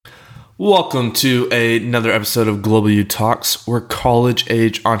Welcome to another episode of Global U Talks, where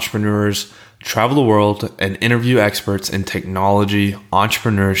college-age entrepreneurs travel the world and interview experts in technology,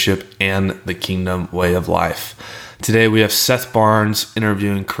 entrepreneurship, and the kingdom way of life. Today we have Seth Barnes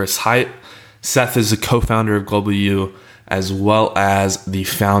interviewing Chris Hite. Seth is the co-founder of Global U, as well as the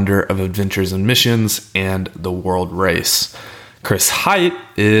founder of Adventures in Missions and the World Race. Chris Hite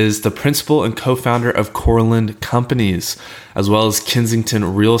is the principal and co-founder of Coreland Companies, as well as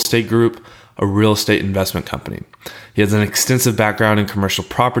Kensington Real Estate Group, a real estate investment company. He has an extensive background in commercial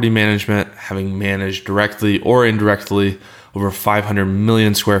property management, having managed directly or indirectly over 500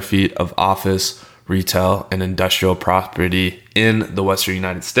 million square feet of office, retail, and industrial property in the Western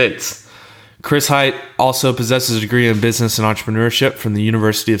United States. Chris Hite also possesses a degree in business and entrepreneurship from the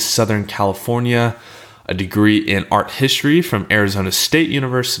University of Southern California, a degree in art history from Arizona State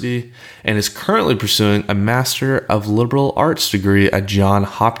University, and is currently pursuing a Master of Liberal Arts degree at Johns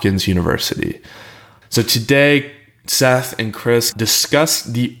Hopkins University. So today, Seth and Chris discuss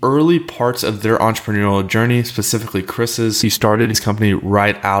the early parts of their entrepreneurial journey, specifically Chris's. He started his company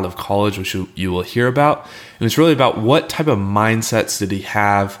right out of college, which you will hear about. And it's really about what type of mindsets did he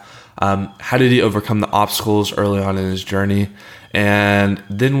have, how did he overcome the obstacles early on in his journey. And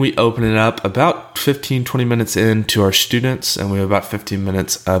then we open it up about 15-20 minutes into our students, and we have about 15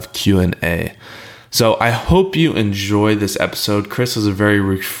 minutes of Q&A. So I hope you enjoy this episode. Chris has a very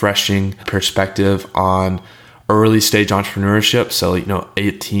refreshing perspective on early stage entrepreneurship. So,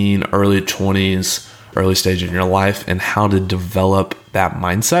 18, early 20s, early stage in your life, and how to develop that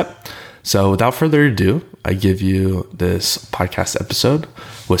mindset. So without further ado, I give you this podcast episode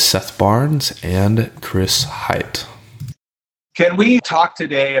with Seth Barnes and Chris Hite. Can we talk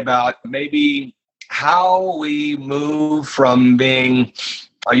today about maybe how we move from being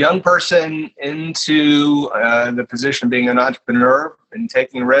a young person into the position of being an entrepreneur and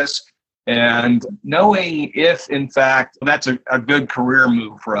taking risk and knowing if, in fact, that's a good career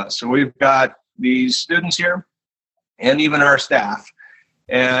move for us? So we've got these students here and even our staff.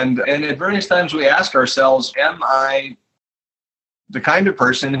 And at various times we ask ourselves, am I the kind of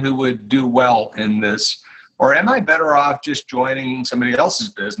person who would do well in this? Or am I better off just joining somebody else's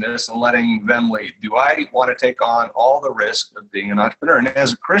business and letting them lead? Do I want to take on all the risk of being an entrepreneur? And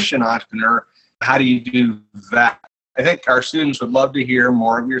as a Christian entrepreneur, how do you do that? I think our students would love to hear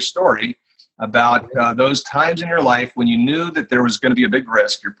more of your story about those times in your life when you knew that there was going to be a big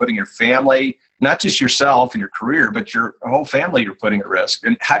risk. You're putting your family, not just yourself and your career, but your whole family you're putting at risk.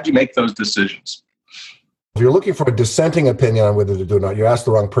 And how did you make those decisions? If you're looking for a dissenting opinion on whether to do or not, you asked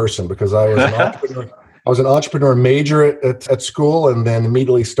the wrong person, because I was an entrepreneur. I was an entrepreneur major at school, and then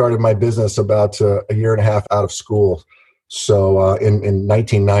immediately started my business about a year and a half out of school. So in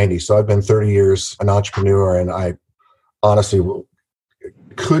 1990. So I've been 30 years an entrepreneur, and I honestly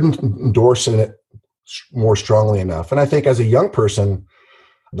couldn't endorse it more strongly enough. And I think as a young person,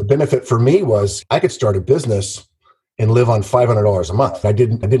 the benefit for me was I could start a business and live on $500 a month. I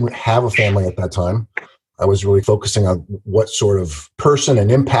didn't have a family at that time. I was really focusing on what sort of person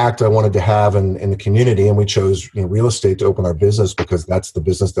and impact I wanted to have in the community. And we chose real estate to open our business because that's the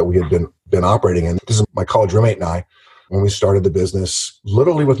business that we had been operating in. This is my college roommate and I, when we started the business,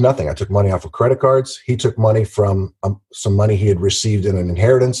 literally with nothing. I took money off of credit cards. He took money from some money he had received in an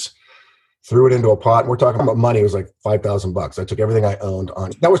inheritance, threw it into a pot. And we're talking about money. It was like $5,000. I took everything I owned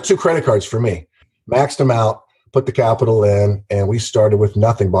on. That was 2 credit cards for me. Maxed them out, put the capital in, and we started with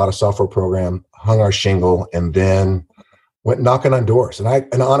nothing, bought a software program, hung our shingle, and then went knocking on doors.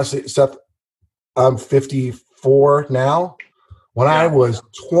 And honestly, Seth, I'm 54 now. When I was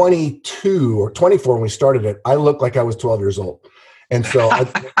 22 or 24 when we started it, I looked like I was 12 years old. And so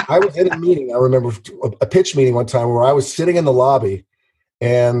I was in a meeting. I remember a pitch meeting one time where I was sitting in the lobby,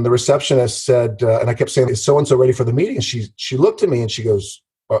 and the receptionist said, and I kept saying, "Is so-and-so ready for the meeting?" And she looked at me and she goes,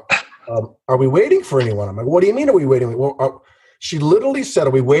 "Are we waiting for anyone?" I'm like, "What do you mean, are we waiting?" Well, she literally said,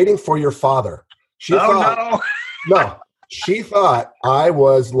 "Are we waiting for your father?" She thought I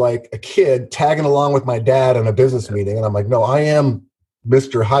was like a kid tagging along with my dad in a business meeting. And I'm like, "No, I am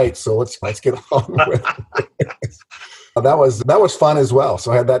Mr. Hite. So let's get on with it." That was fun as well.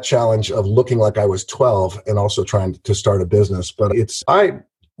 So I had that challenge of looking like I was 12 and also trying to start a business. But I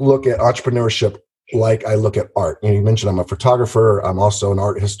look at entrepreneurship like I look at art. You mentioned I'm a photographer. I'm also an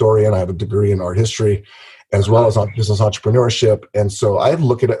art historian. I have a degree in art history, as well as on business entrepreneurship. And so I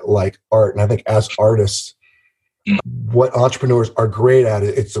look at it like art. And I think as artists, what entrepreneurs are great at,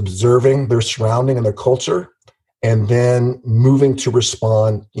 it's observing their surrounding and their culture, and then moving to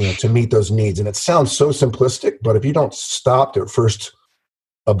respond, to meet those needs. And it sounds so simplistic, but if you don't stop to first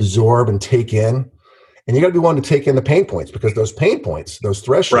absorb and take in And you got to be willing to take in the pain points, because those pain points, those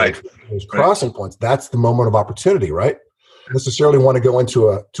thresholds, those crossing points, that's the moment of opportunity, right? You necessarily want to go into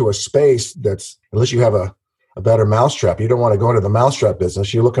a space that's, unless you have a better mousetrap, you don't want to go into the mousetrap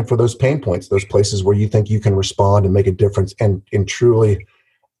business. You're looking for those pain points, those places where you think you can respond and make a difference and truly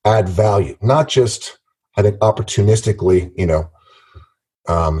add value, not just, I think, opportunistically.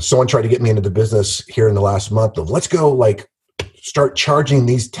 Someone tried to get me into the business here in the last month of, let's go start charging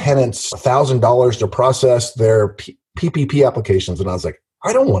these tenants $1,000 to process their PPP applications. And I was like,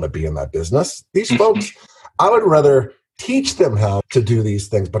 I don't want to be in that business. These folks, I would rather teach them how to do these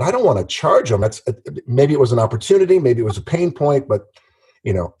things, but I don't want to charge them. Maybe it was an opportunity, maybe it was a pain point, but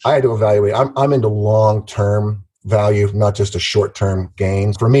I had to evaluate. I'm into long-term value, not just a short-term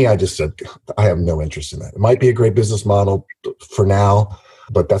gain. For me, I just said, I have no interest in that. It might be a great business model for now,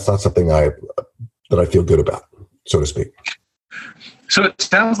 but that's not something that I feel good about, so to speak. So it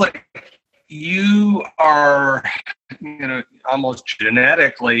sounds like you are, almost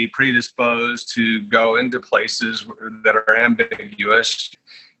genetically predisposed to go into places that are ambiguous.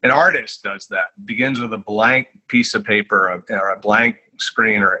 An artist does that, begins with a blank piece of paper or a blank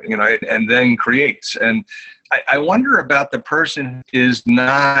screen, and then creates. And I wonder about the person who is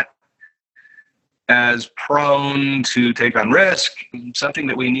not as prone to take on risk, something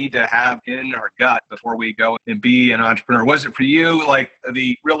that we need to have in our gut before we go and be an entrepreneur. Was it for you like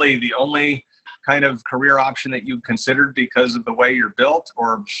the only kind of career option that you considered because of the way you're built?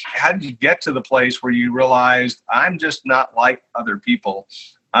 Or how did you get to the place where you realized, I'm just not like other people,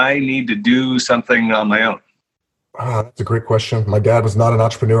 I need to do something on my own? That's a great question. My dad was not an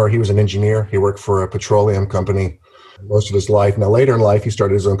entrepreneur. He was an engineer. He worked for a petroleum company most of his life. Now, later in life, he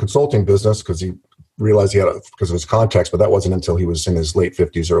started his own consulting business because he realized because of his contacts, but that wasn't until he was in his late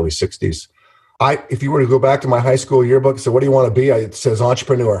 50s, early 60s. If you were to go back to my high school yearbook, so what do you want to be? It says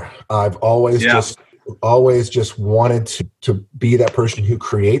entrepreneur. I've always just wanted to be that person who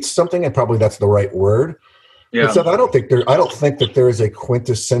creates something, and probably that's the right word. Yeah. But so I don't think that there is a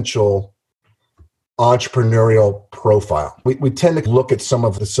quintessential entrepreneurial profile. We tend to look at some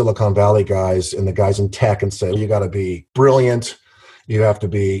of the Silicon Valley guys and the guys in tech and say, you got to be brilliant. You have to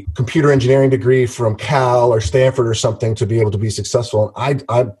be computer engineering degree from Cal or Stanford or something to be able to be successful. And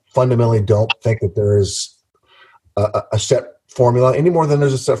I fundamentally don't think that there is a set formula any more than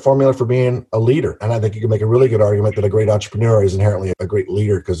there's a set formula for being a leader. And I think you can make a really good argument that a great entrepreneur is inherently a great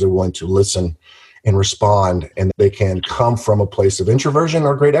leader because they're willing to listen and respond, and they can come from a place of introversion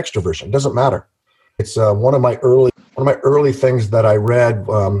or great extroversion. It doesn't matter. It's one of my early things that I read,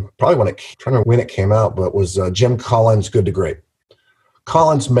 probably when it came out, but was Jim Collins' Good to Great.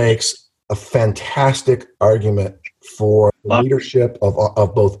 Collins makes a fantastic argument for the leadership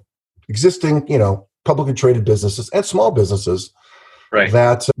of both existing, publicly traded businesses and small businesses. Right.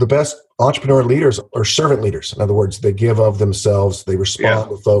 That the best entrepreneur leaders are servant leaders. In other words, they give of themselves, they respond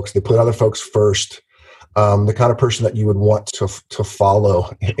to folks, they put other folks first. The kind of person that you would want to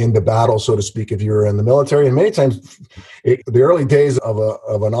follow in the battle, so to speak, if you're in the military. And many times, the early days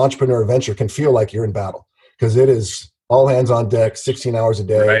of an entrepreneur venture can feel like you're in battle because it is all hands on deck, 16 hours a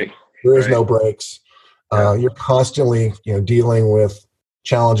day. Right. There is no breaks. You're constantly, dealing with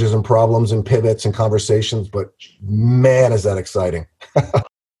challenges and problems and pivots and conversations. But man, is that exciting!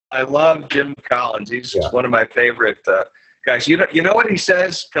 I love Jim Collins. He's one of my favorite guys. You know what he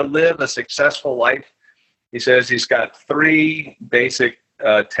says to live a successful life? He says he's got three basic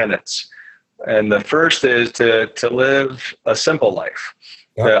tenets. And the first is to live a simple life,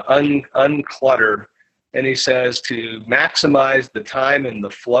 to unclutter. And he says to maximize the time in the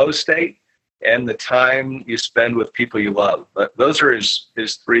flow state and the time you spend with people you love. But those are his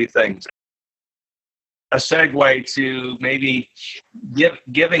three things. A segue to maybe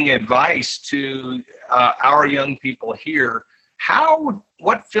giving advice to our young people here.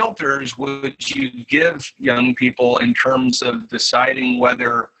 What filters would you give young people in terms of deciding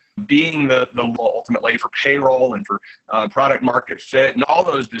whether being the ultimately for payroll and for product market fit and all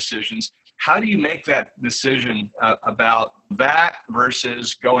those decisions? How do you make that decision about that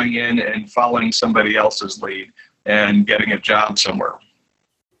versus going in and following somebody else's lead and getting a job somewhere?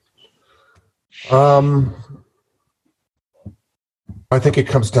 I think it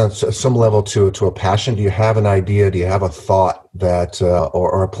comes down to some level to a passion. Do you have an idea? Do you have a thought that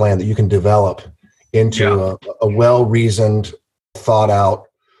or a plan that you can develop into a well-reasoned, thought-out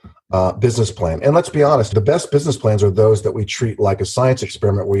business plan? And let's be honest, the best business plans are those that we treat like a science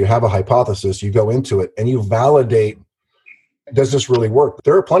experiment where you have a hypothesis, you go into it, and you validate, does this really work?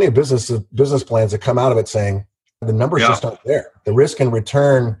 There are plenty of business plans that come out of it saying, the numbers just aren't there. The risk and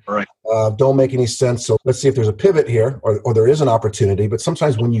return don't make any sense. So let's see if there's a pivot here or there is an opportunity. But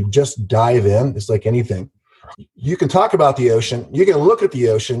sometimes when you just dive in, it's like anything. You can talk about the ocean. You can look at the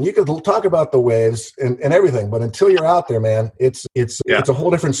ocean. You can talk about the waves and everything. But until you're out there, man, it's a whole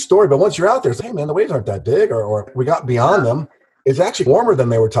different story. But once you're out there, it's, hey, man, the waves aren't that big or we got beyond them. It's actually warmer than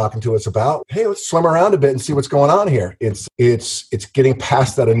they were talking to us about. Hey, let's swim around a bit and see what's going on here. It's getting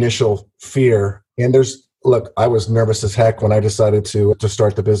past that initial fear. And look, I was nervous as heck when I decided to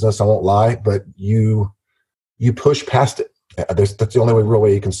start the business. I won't lie, but you push past it. That's the only real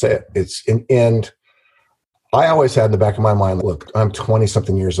way you can say it. And I always had in the back of my mind, look, I'm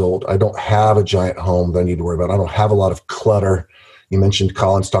 20-something years old. I don't have a giant home that I need to worry about. I don't have a lot of clutter. You mentioned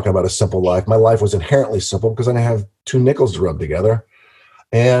Colin's talking about a simple life. My life was inherently simple because I didn't have two nickels to rub together.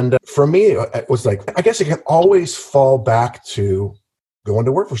 And for me, it was like, I guess it can always fall back to going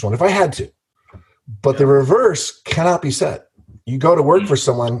to work for someone if I had to. But the reverse cannot be said. You go to work for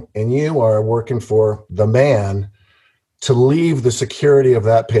someone and you are working for the man. To leave the security of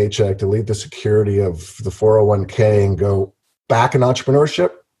that paycheck, to leave the security of the 401k and go back in entrepreneurship,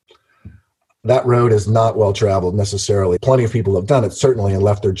 that road is not well traveled necessarily. Plenty of people have done it, certainly, and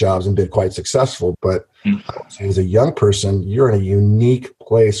left their jobs and been quite successful. But as a young person, you're in a unique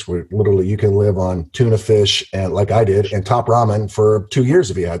place where literally you can live on tuna fish and like I did and top ramen for 2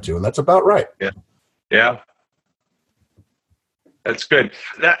 years if you had to. And that's about right. Yeah. That's good.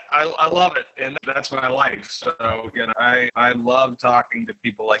 I love it, and that's my life. So again, I love talking to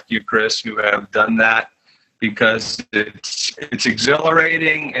people like you, Chris, who have done that because it's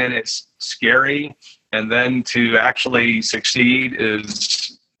exhilarating and it's scary, and then to actually succeed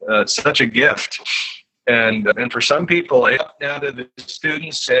is such a gift. And for some people, it's up down to the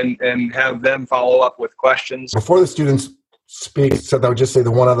students and have them follow up with questions. Before the students speak, so I would just say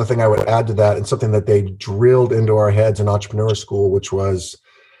the one other thing I would add to that, and something that they drilled into our heads in entrepreneur school, which was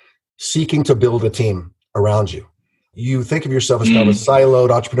seeking to build a team around you. You think of yourself as kind of a siloed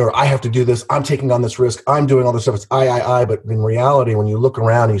entrepreneur. I have to do this. I'm taking on this risk. I'm doing all this stuff. It's I. But in reality, when you look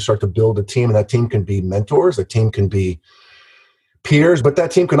around and you start to build a team, and that team can be mentors, that team can be peers, but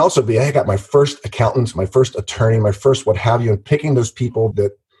that team can also be, I got my first accountant, my first attorney, my first what have you, and picking those people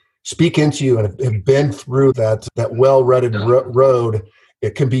that speak into you and have been through that well-rutted road,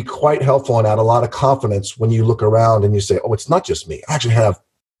 it can be quite helpful and add a lot of confidence when you look around and you say, oh, it's not just me. I actually have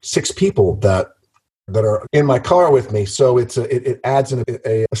 6 people that are in my car with me. So it adds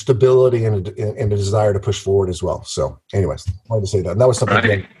a stability and a desire to push forward as well. So anyways, I wanted to say that. And that was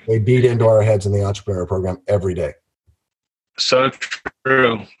something they beat into our heads in the entrepreneur program every day. So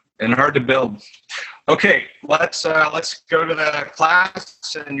true and hard to build. Okay, let's go to the class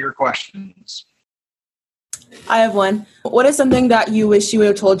and your questions. I have one. What is something that you wish you would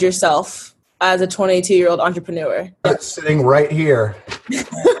have told yourself as a 22-year-old entrepreneur? It's sitting right here.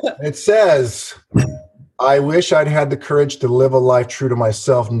 It says, I wish I'd had the courage to live a life true to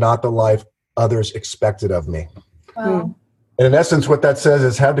myself, not the life others expected of me. Wow. And in essence, what that says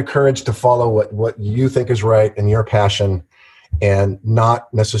is have the courage to follow what you think is right and your passion, and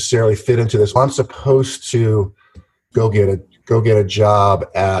not necessarily fit into this. I'm supposed to go get a job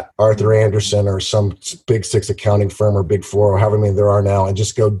at Arthur Andersen or some big 6 accounting firm or big 4 or however many there are now and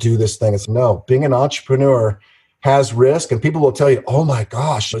just go do this thing. It's no, being an entrepreneur has risk, and people will tell you, oh my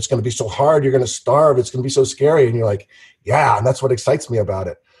gosh, it's going to be so hard. You're going to starve. It's going to be so scary. And you're like, yeah, and that's what excites me about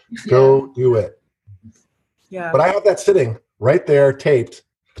it. Go do it. Yeah. But I have that sitting right there taped.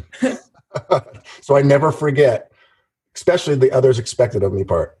 So I never forget. Especially the others expected of me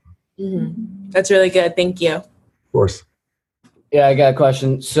part. Mm-hmm. That's really good. Thank you. Of course. Yeah, I got a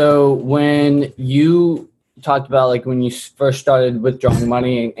question. So when you talked about like when you first started withdrawing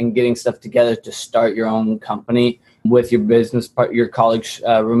money and getting stuff together to start your own company with your business part, your college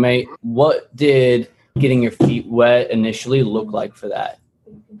roommate, what did getting your feet wet initially look like for that?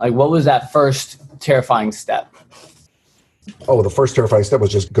 Like what was that first terrifying step? Oh, the first terrifying step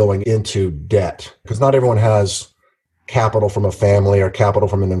was just going into debt, because not everyone has capital from a family or capital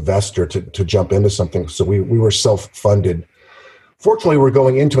from an investor to jump into something. So we were self-funded. Fortunately, we're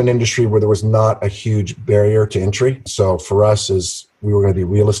going into an industry where there was not a huge barrier to entry. So for us, we were going to be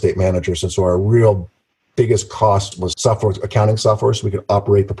real estate managers. And so our real biggest cost was software, accounting software, so we could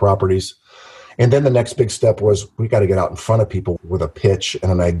operate the properties. And then the next big step was we got to get out in front of people with a pitch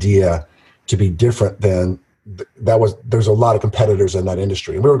and an idea to be different than there's a lot of competitors in that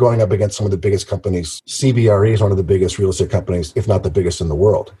industry. And we were going up against some of the biggest companies. CBRE is one of the biggest real estate companies, if not the biggest in the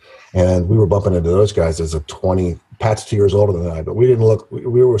world. And we were bumping into those guys as Pat's 2 years older than I, but we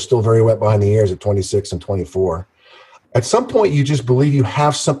were still very wet behind the ears at 26 and 24. At some point, you just believe you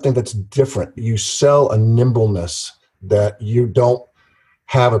have something that's different. You sell a nimbleness that you don't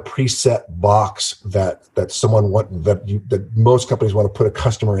have a preset box that most companies want to put a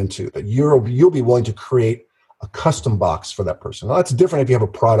customer into, that you'll be willing to create a custom box for that person. Now, that's different if you have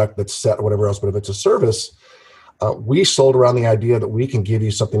a product that's set or whatever else, but if it's a service, we sold around the idea that we can give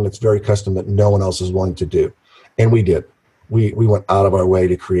you something that's very custom that no one else is willing to do. And we did. We went out of our way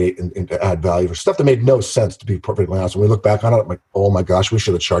to create and to add value for stuff that made no sense, to be perfectly honest. When we look back on it, I'm like, oh my gosh, we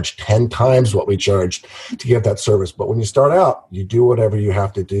should have charged 10 times what we charged to give that service. But when you start out, you do whatever you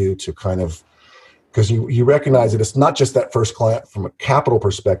have to do to kind of, because you recognize that it's not just that first client from a capital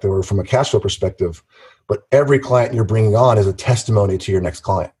perspective or from a cash flow perspective, but every client you're bringing on is a testimony to your next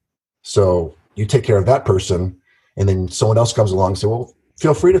client. So you take care of that person, and then someone else comes along and say, well,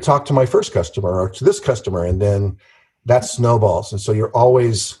 feel free to talk to my first customer or to this customer. And then that snowballs. And so you're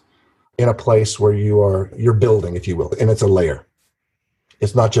always in a place where you're building, if you will, and it's a layer.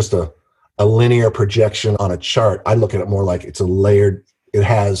 It's not just a linear projection on a chart. I look at it more like it's a layered, it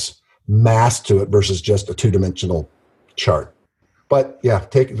has mass to it versus just a two-dimensional chart. But yeah,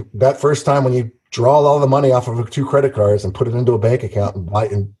 take that first time when you draw all the money off of 2 credit cards and put it into a bank account and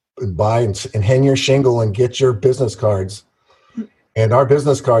buy and hang your shingle and get your business cards. And our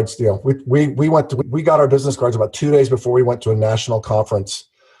business cards, we got our business cards about 2 days before we went to a national conference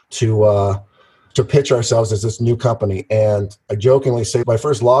to pitch ourselves as this new company. And I jokingly say my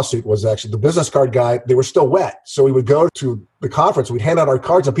first lawsuit was actually the business card guy. They were still wet. So we would go to the conference, we'd hand out our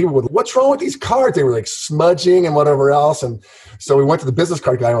cards and people would, what's wrong with these cards? They were like smudging and whatever else. And so we went to the business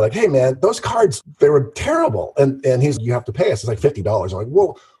card guy and we're like, hey man, those cards, they were terrible. And he's, you have to pay us. It's like $50. I'm like,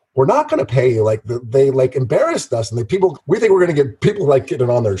 whoa. We're not going to pay you. Like they like embarrassed us, and we think we're going to get people like getting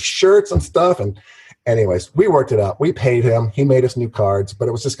on their shirts and stuff. And anyways, we worked it out. We paid him. He made us new cards, but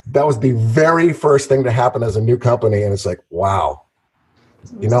that was the very first thing to happen as a new company. And it's like, wow,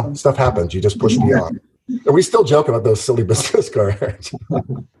 stuff happens. You just push beyond. And we still joke about those silly business cards.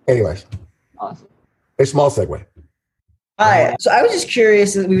 Anyways, Awesome. a small segue. Hi. So I was just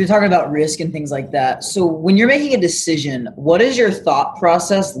curious, we were talking about risk and things like that. So when you're making a decision, what does your thought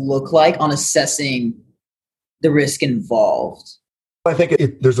process look like on assessing the risk involved? I think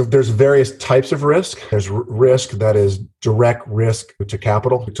there's various types of risk. There's risk that is direct risk to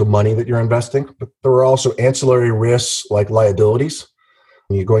capital, to money that you're investing. But there are also ancillary risks like liabilities.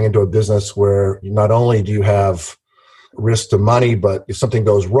 You're going into a business where not only do you have risk to money, but if something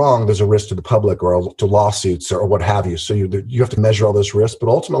goes wrong, there's a risk to the public or to lawsuits or what have you. So you have to measure all this risk, but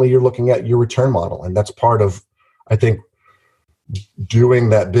ultimately you're looking at your return model. And that's part of, I think, doing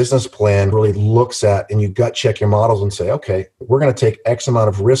that business plan really looks at, and you gut check your models and say, okay, we're going to take X amount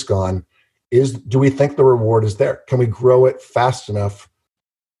of risk on. Do we think the reward is there? Can we grow it fast enough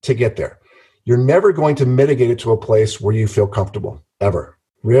to get there? You're never going to mitigate it to a place where you feel comfortable, ever.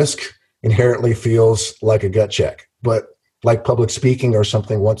 Risk inherently feels like a gut check. But like public speaking or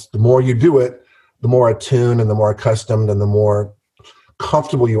something, the more you do it, the more attuned and the more accustomed and the more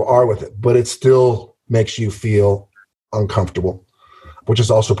comfortable you are with it. But it still makes you feel uncomfortable, which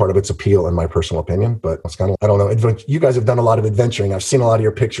is also part of its appeal, in my personal opinion. But it's kind of, I don't know. You guys have done a lot of adventuring. I've seen a lot of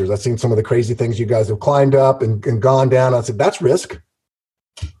your pictures. I've seen some of the crazy things you guys have climbed up and gone down. I said, that's risk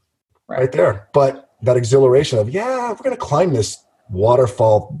right there. But that exhilaration of, yeah, we're going to climb this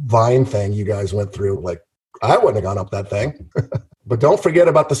waterfall vine thing you guys went through, like, I wouldn't have gone up that thing. But don't forget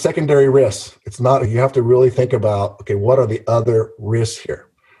about the secondary risks. You have to really think about, okay, what are the other risks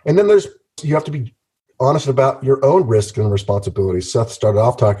here? And then you have to be honest about your own risk and responsibilities. Seth started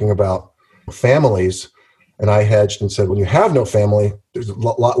off talking about families, and I hedged and said, when you have no family, there's a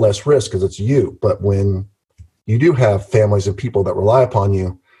lot less risk because it's you. But when you do have families and people that rely upon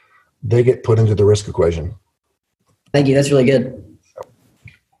you, they get put into the risk equation. Thank you. That's really good.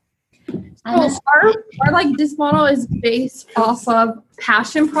 So our like this model is based off of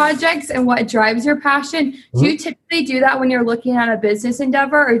passion projects and what drives your passion. Do you typically do that when you're looking at a business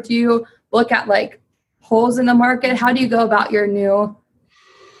endeavor, or do you look at like holes in the market? How do you go about your new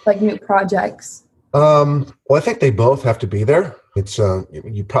projects? Well, I think they both have to be there. It's I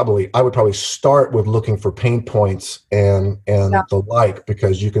would probably start with looking for pain points and the like,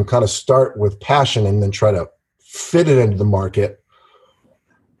 because you can kind of start with passion and then try to fit it into the market.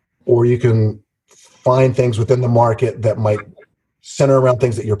 Or you can find things within the market that might center around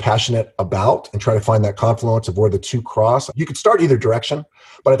things that you're passionate about and try to find that confluence of where the two cross. You could start either direction,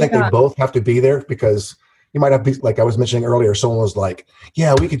 but I think they both have to be there, because you might have, like I was mentioning earlier, someone was like,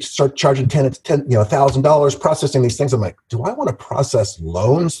 yeah, we could start charging $1,000 processing these things. I'm like, do I want to process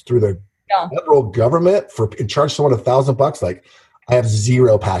loans through the federal government and charge someone $1,000? Like, I have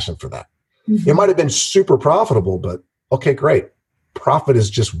zero passion for that. Mm-hmm. It might have been super profitable, but okay, great. Profit is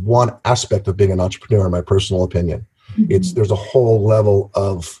just one aspect of being an entrepreneur, in my personal opinion. There's a whole level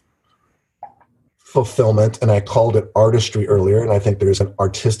of fulfillment, and I called it artistry earlier, and I think there's an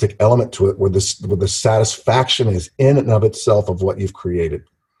artistic element to it where the satisfaction is in and of itself of what you've created.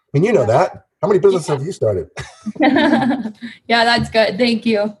 I mean, you know that. How many businesses have you started? Yeah, that's good. Thank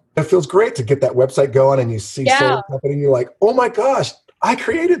you. It feels great to get that website going and you see solar company and you're like, oh my gosh, I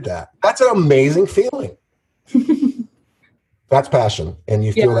created that. That's an amazing feeling. That's passion. And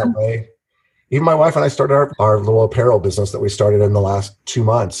you feel that way. Even my wife and I started our little apparel business that we started in the last 2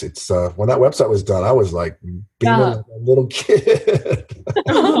 months. It's when that website was done, I was like beaming like a little kid.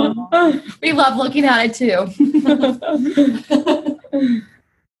 We love looking at it too.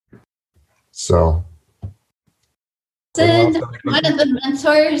 So one of the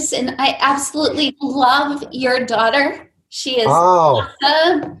mentors, and I absolutely love your daughter. She is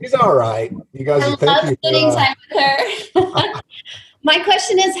awesome. She's all right. You guys, I love spending time with her. My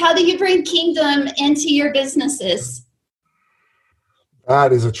question is, how do you bring kingdom into your businesses?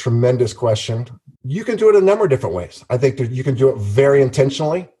 That is a tremendous question. You can do it a number of different ways. I think that you can do it very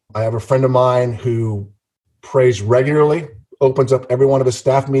intentionally. I have a friend of mine who prays regularly, opens up every one of his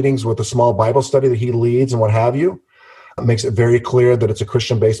staff meetings with a small Bible study that he leads and what have you. It makes it very clear that it's a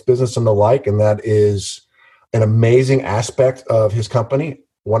Christian-based business and the like, and that is an amazing aspect of his company.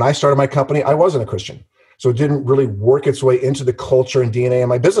 When I started my company, I wasn't a Christian. So it didn't really work its way into the culture and DNA, and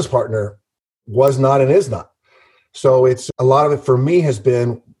my business partner was not and is not. So it's a lot of it for me has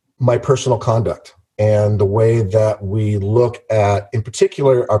been my personal conduct and the way that we look at, in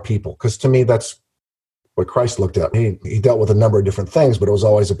particular, our people. Because to me, that's what Christ looked at. He dealt with a number of different things, but it was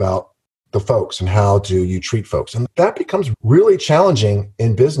always about the folks and how do you treat folks. And that becomes really challenging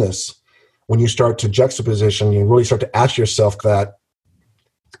in business when you start to juxtaposition, you really start to ask yourself that,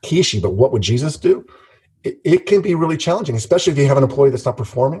 Kishi, but what would Jesus do? It can be really challenging, especially if you have an employee that's not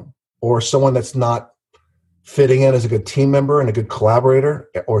performing or someone that's not fitting in as a good team member and a good collaborator,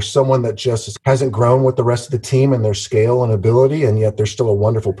 or someone that just hasn't grown with the rest of the team and their scale and ability, and yet they're still a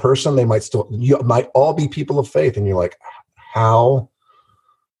wonderful person. You might all be people of faith, and you're like, how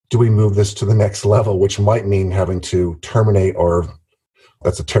do we move this to the next level, which might mean having to terminate, or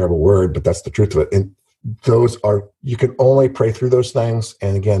that's a terrible word, but that's the truth of it. And you can only pray through those things.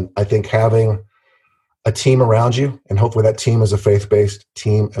 And again, I think having a team around you, and hopefully that team is a faith-based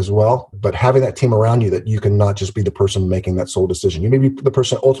team as well, but having that team around you that you can not just be the person making that sole decision. You may be the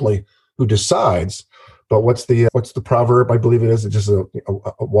person ultimately who decides, but what's the proverb? I believe it is. It's just a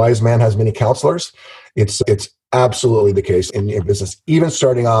wise man has many counselors. It's absolutely the case in your business, even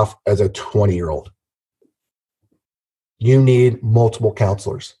starting off as a 20-year-old. You need multiple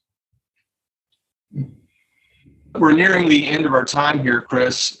counselors. We're nearing the end of our time here,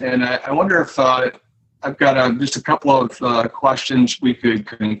 Chris, and I wonder if I've got just a couple of questions we could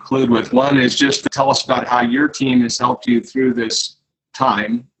conclude with. One is just to tell us about how your team has helped you through this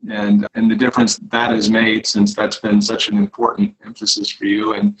time and the difference that has made, since that's been such an important emphasis for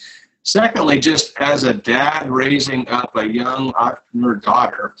you. And secondly, just as a dad raising up a young entrepreneur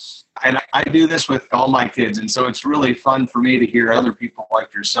daughter, and I do this with all my kids, and so it's really fun for me to hear other people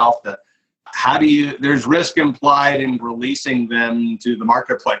like yourself that there's risk implied in releasing them to the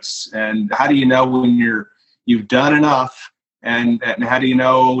marketplace. And how do you know when you've done enough? And how do you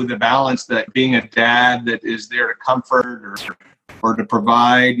know the balance that being a dad that is there to comfort or to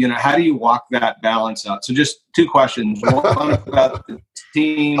provide, how do you walk that balance out? So just two questions. One about the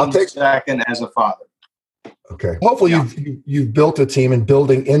team, second as a father. Okay. Hopefully you've built a team, and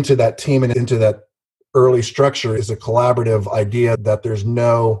building into that team and into that early structure is a collaborative idea that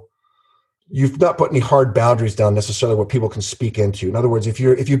you've not put any hard boundaries down necessarily what people can speak into. In other words, if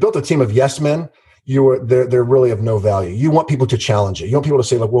you built a team of yes men, they're really of no value. You want people to challenge it. You want people to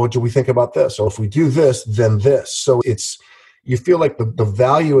say, like, well, what do we think about this? Or if we do this, then this. So you feel like the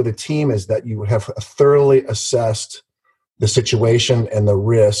value of the team is that you have thoroughly assessed the situation and the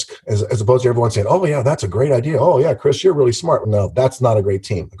risk, as opposed to everyone saying, oh yeah, that's a great idea. Oh yeah, Chris, you're really smart. No, that's not a great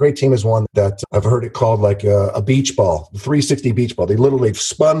team. A great team is one that I've heard it called like a beach ball, the 360 beach ball. They literally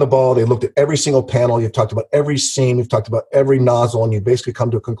spun the ball. They looked at every single panel. You've talked about every seam. You've talked about every nozzle, and you basically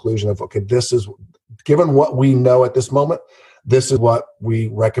come to a conclusion of, okay, this is, given what we know at this moment, this is what we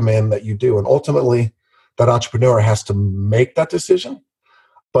recommend that you do. And ultimately, that entrepreneur has to make that decision.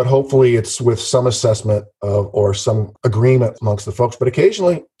 But hopefully it's with some assessment or some agreement amongst the folks. But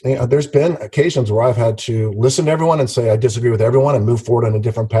occasionally, there's been occasions where I've had to listen to everyone and say I disagree with everyone and move forward on a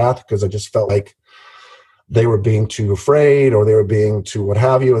different path because I just felt like they were being too afraid or they were being too what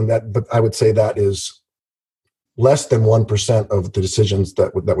have you. But I would say that is less than 1% of the decisions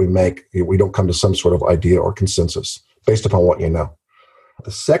that we make. We don't come to some sort of idea or consensus based upon what you know.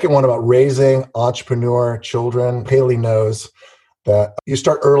 The second one about raising entrepreneur children, Haley knows that you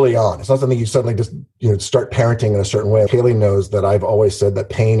start early on. It's not something you suddenly just start parenting in a certain way. Haley knows that I've always said that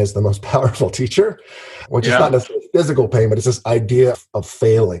pain is the most powerful teacher, which is not necessarily physical pain, but it's this idea of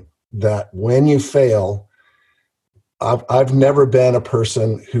failing, that when you fail, I've never been a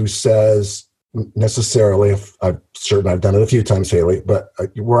person who says necessarily, I'm certain I've done it a few times, Haley, but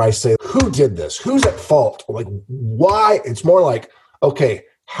where I say, who did this? Who's at fault? Like, why? It's more like, okay,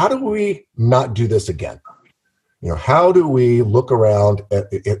 how do we not do this again? How do we look around at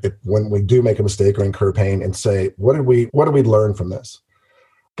when we do make a mistake or incur pain and say, what did we learn from this?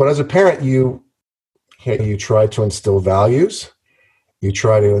 But as a parent, you try to instill values. You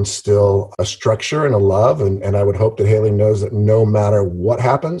try to instill a structure and a love. And I would hope that Haley knows that no matter what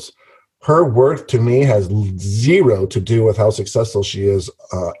happens, her worth to me has zero to do with how successful she is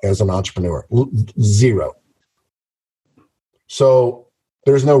as an entrepreneur. Zero. So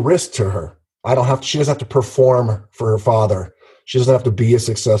there's no risk to her. She doesn't have to perform for her father. She doesn't have to be a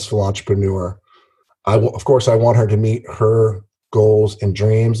successful entrepreneur. Of course, I want her to meet her goals and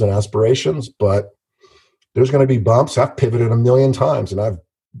dreams and aspirations, but there's going to be bumps. I've pivoted a million times, and I've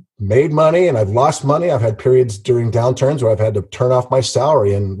made money and I've lost money. I've had periods during downturns where I've had to turn off my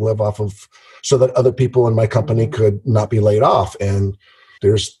salary and live off of so that other people in my company could not be laid off. And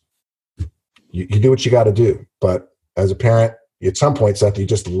you do what you got to do. But as a parent, at some point, Seth, you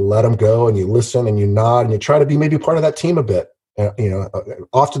just let them go and you listen and you nod and you try to be maybe part of that team a bit,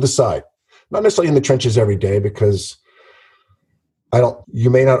 off to the side. Not necessarily in the trenches every day, because you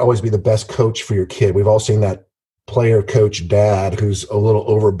may not always be the best coach for your kid. We've all seen that player, coach, dad who's a little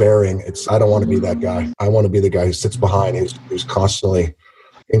overbearing. I don't want to be that guy. I want to be the guy who sits behind, who's constantly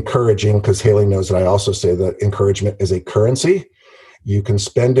encouraging, because Haley knows that I also say that encouragement is a currency. You can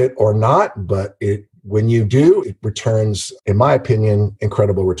spend it or not, but when you do, it returns, in my opinion,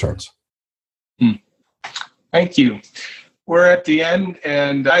 incredible returns. Thank you. We're at the end,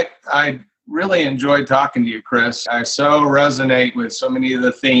 and I really enjoyed talking to you, Chris. I so resonate with so many of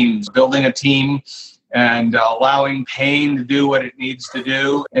the themes, building a team and allowing pain to do what it needs to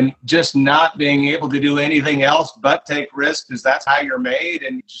do, and just not being able to do anything else but take risks, because that's how you're made,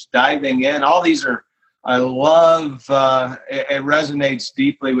 and just diving in. All these I love, it resonates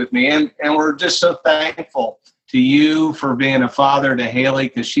deeply with me. And we're just so thankful to you for being a father to Haley,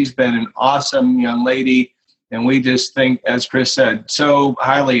 because she's been an awesome young lady. And we just think, as Chris said, so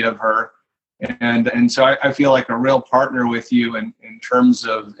highly of her. And so I feel like a real partner with you in terms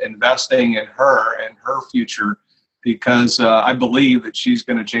of investing in her and her future, because I believe that she's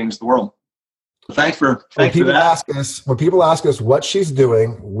going to change the world. Thanks for that. When people ask us what she's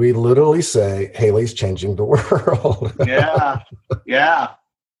doing, we literally say, Haley's changing the world. Yeah,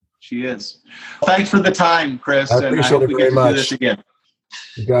 she is. Thanks for the time, Chris. I appreciate it very much. Do this again.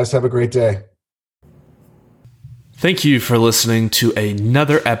 You guys have a great day. Thank you for listening to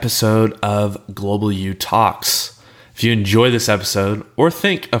another episode of Global U Talks. If you enjoy this episode or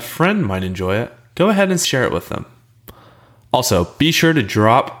think a friend might enjoy it, go ahead and share it with them. Also, be sure to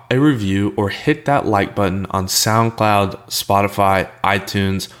drop a review or hit that like button on SoundCloud, Spotify,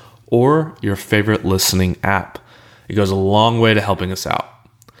 iTunes, or your favorite listening app. It goes a long way to helping us out.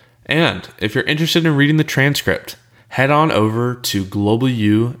 And if you're interested in reading the transcript, head on over to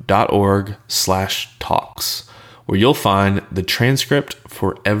globalu.org/talks, where you'll find the transcript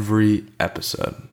for every episode.